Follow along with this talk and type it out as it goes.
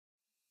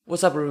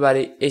What's up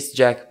everybody, it's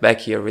Jack back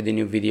here with a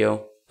new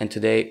video, and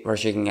today we're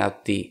checking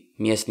out the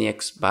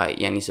MIESNIEKS by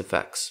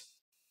JÄNIS.LV.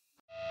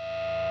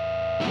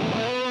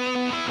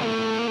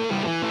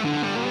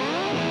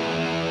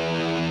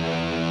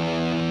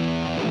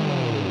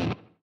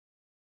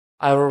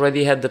 I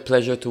already had the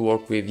pleasure to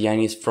work with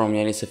Jānis from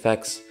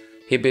JÄNIS.LV.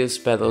 He builds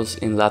pedals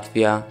in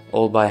Latvia,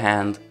 all by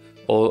hand,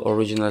 all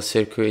original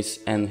circuits,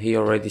 and he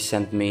already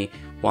sent me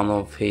one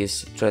of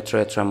his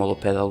tremolo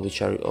pedal,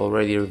 which I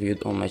already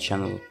reviewed on my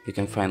channel. You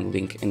can find the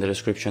link in the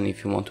description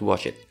if you want to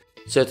watch it.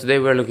 So today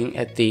we're looking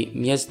at the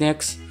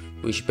MIESNIEKS,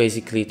 which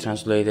basically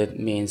translated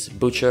means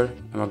butcher,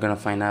 and we're gonna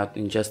find out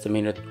in just a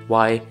minute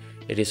why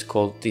it is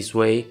called this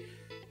way.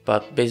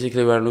 But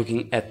basically we're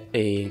looking at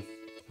a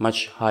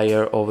much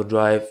higher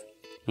overdrive,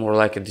 more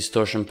like a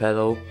distortion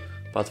pedal.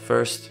 But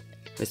first,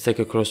 let's take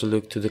a closer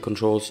look to the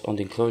controls on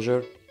the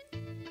enclosure.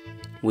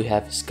 We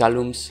have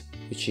scalums,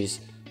 which is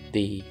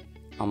the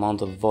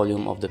amount of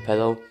volume of the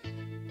pedal.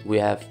 We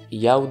have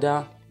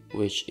jauda,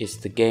 which is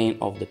the gain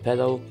of the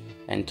pedal,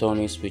 and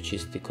tonis, which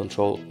is the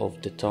control of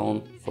the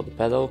tone for the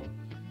pedal.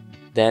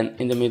 Then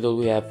in the middle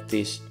we have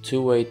this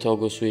two-way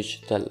toggle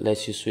switch that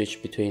lets you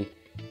switch between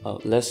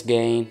less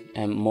gain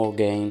and more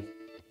gain,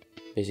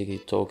 basically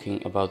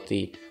talking about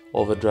the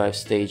overdrive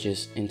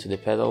stages into the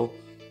pedal.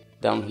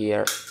 Down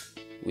here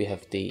we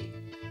have the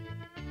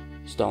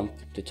stomp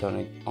to turn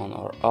it on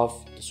or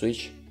off, the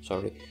switch,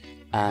 sorry.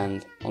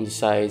 And on the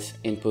sides,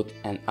 input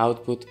and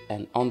output,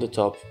 and on the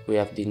top we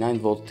have the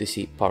 9V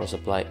DC power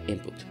supply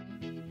input.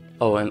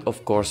 Oh, and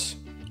of course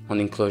on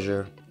the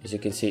enclosure, as you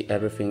can see,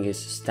 everything is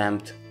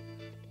stamped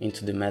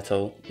into the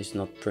metal, it's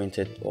not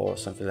printed or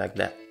something like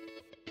that.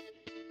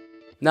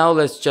 Now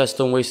let's just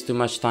don't waste too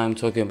much time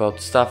talking about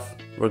stuff.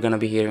 We're gonna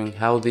be hearing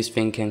how this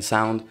thing can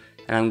sound,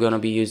 and I'm gonna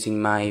be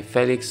using my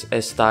Felix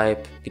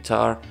S-Type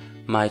guitar,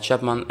 my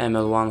Chapman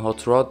ML1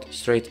 hot rod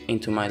straight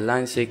into my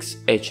Line 6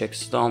 HX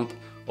stomp,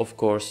 of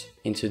course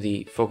into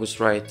the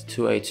Focusrite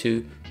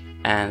 2A2,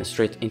 and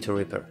straight into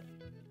Reaper.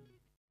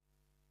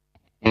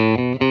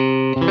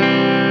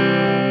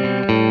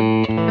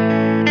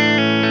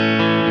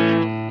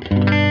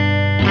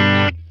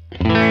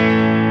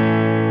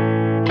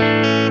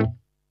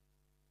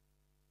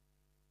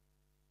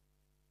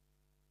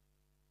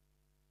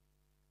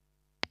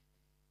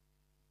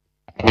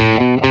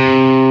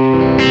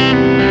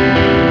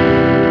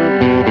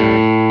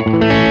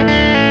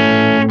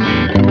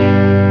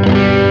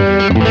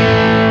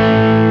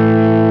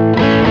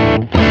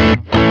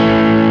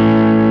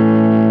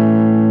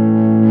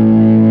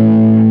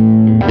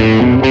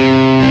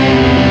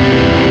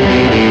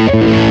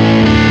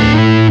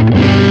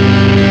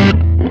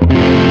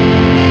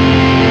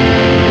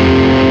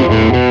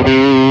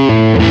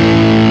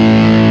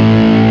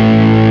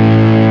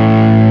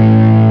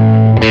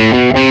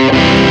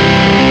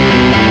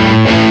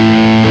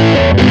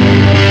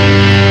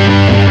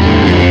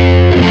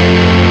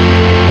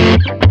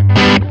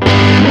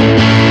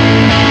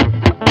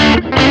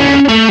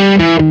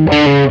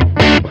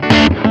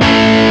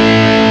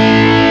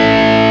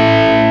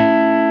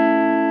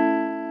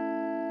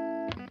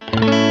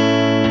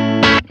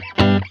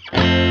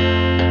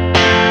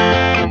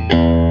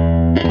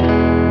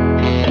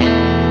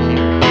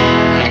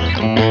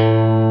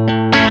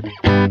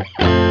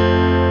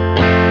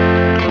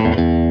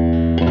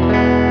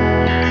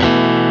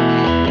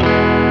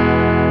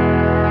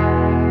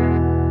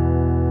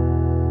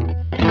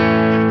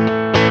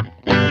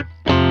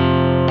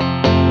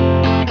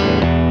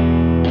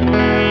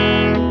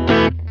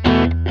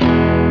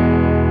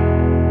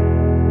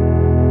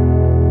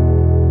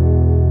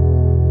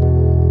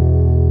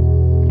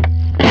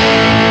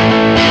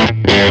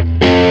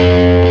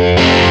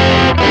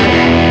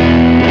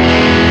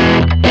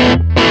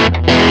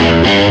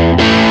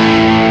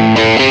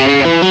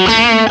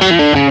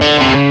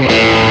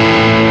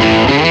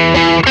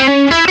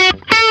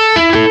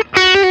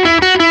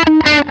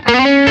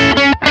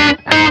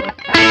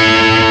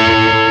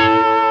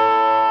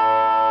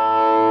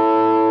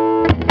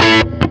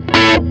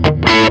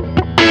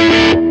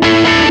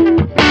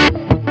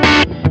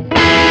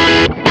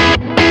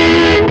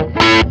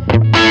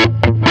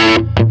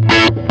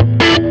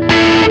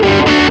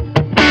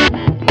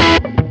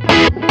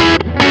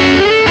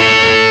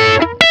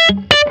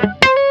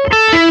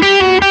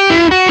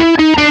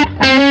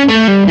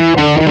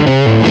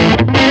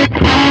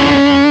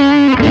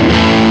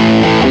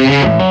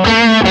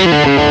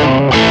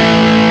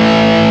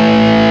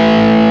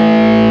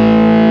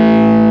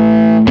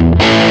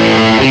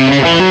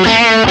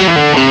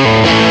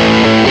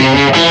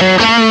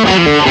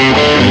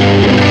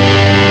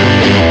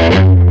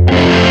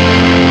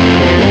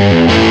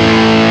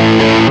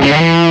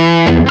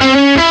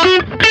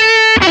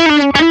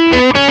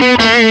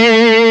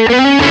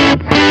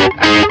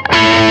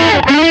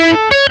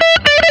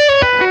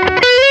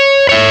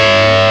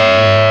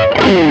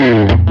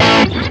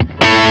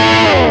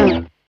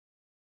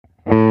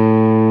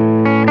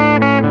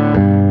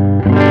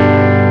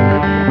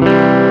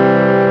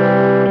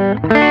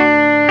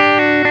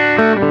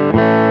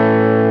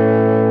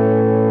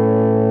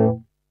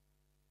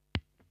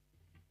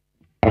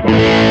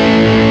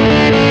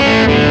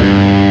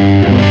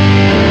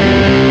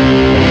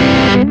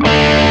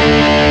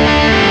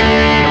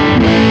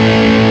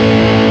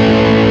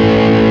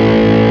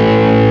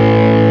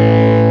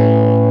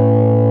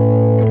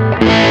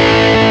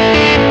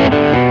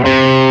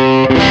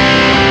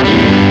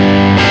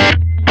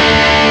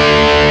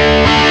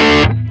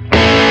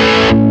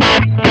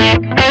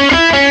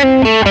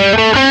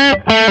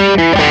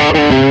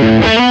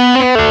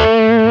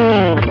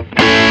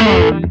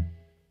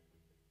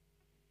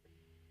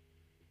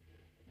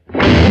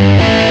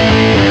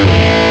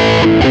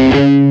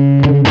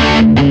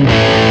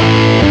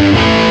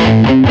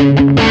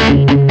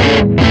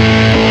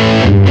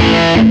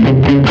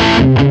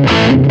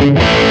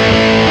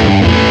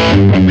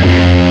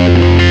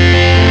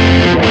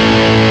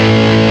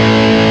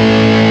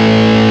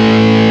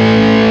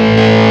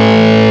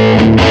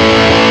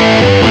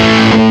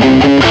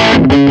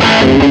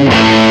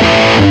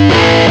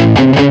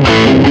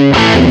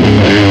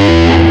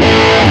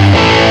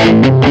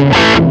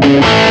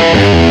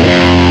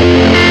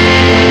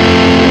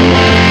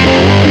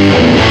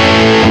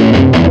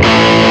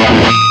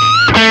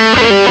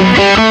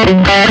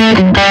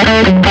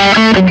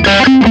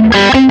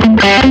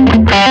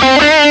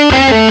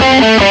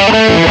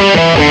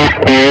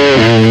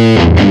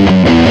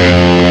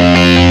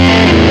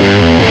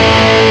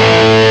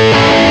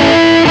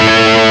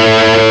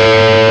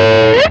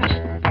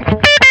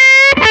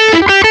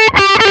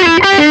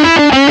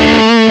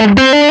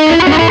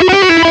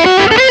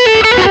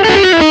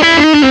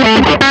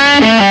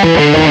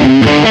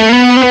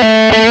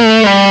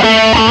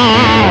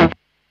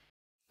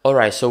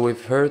 Alright, so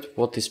we've heard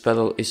what this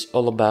pedal is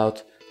all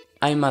about.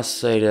 I must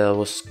say that I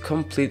was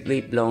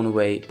completely blown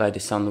away by the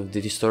sound of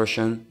the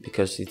distortion,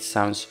 because it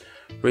sounds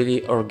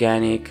really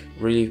organic,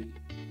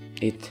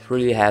 it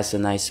really has a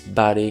nice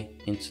body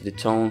into the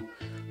tone.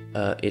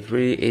 It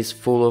really is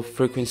full of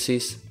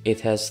frequencies.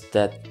 It has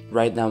that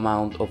right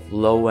amount of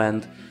low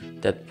end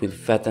that will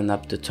fatten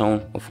up the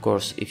tone. Of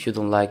course, if you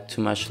don't like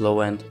too much low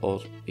end,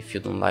 or if you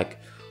don't like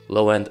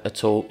low end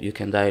at all, you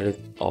can dial it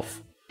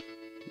off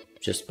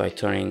just by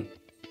turning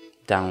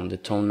down the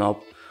tone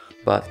knob.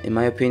 But in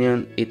my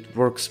opinion, it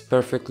works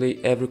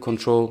perfectly. Every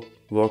control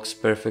works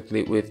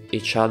perfectly with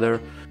each other.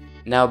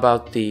 Now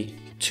about the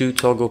two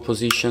toggle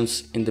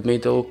positions in the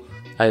middle,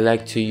 I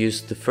like to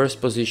use the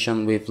first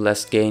position with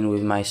less gain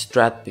with my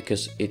Strat,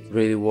 because it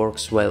really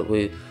works well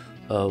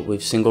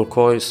with single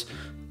coils,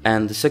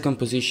 and the second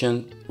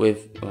position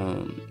with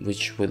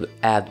which will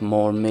add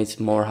more mids,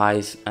 more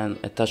highs, and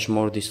a touch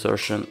more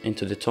distortion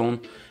into the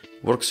tone,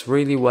 works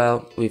really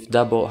well with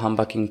double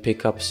humbucking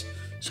pickups.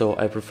 So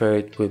I prefer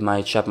it with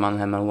my Chapman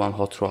Hammer 1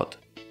 hot rod.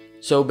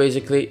 So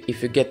basically,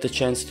 if you get the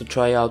chance to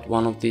try out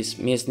one of these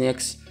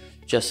MIESNIEKS,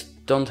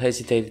 just don't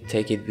hesitate to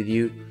take it with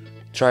you.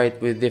 Try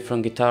it with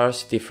different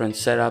guitars, different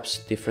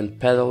setups, different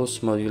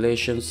pedals,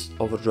 modulations,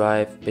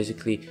 overdrive,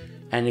 basically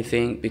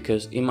anything,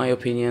 because in my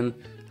opinion,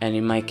 and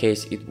in my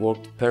case, it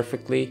worked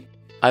perfectly.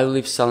 I'll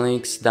leave some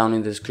links down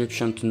in the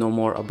description to know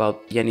more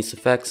about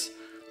JÄNIS.LV.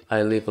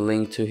 I'll leave a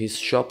link to his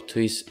shop,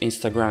 to his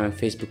Instagram and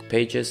Facebook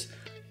pages.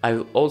 I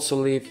will also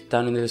leave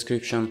down in the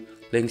description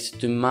links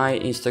to my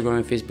Instagram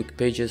and Facebook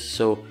pages,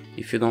 so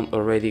if you don't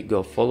already,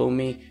 go follow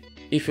me.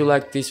 If you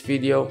liked this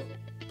video,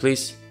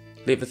 please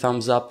leave a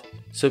thumbs up,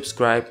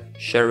 subscribe,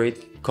 share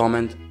it,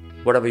 comment,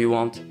 whatever you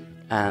want,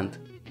 and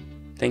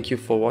thank you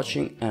for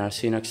watching, and I'll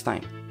see you next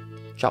time.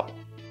 Ciao!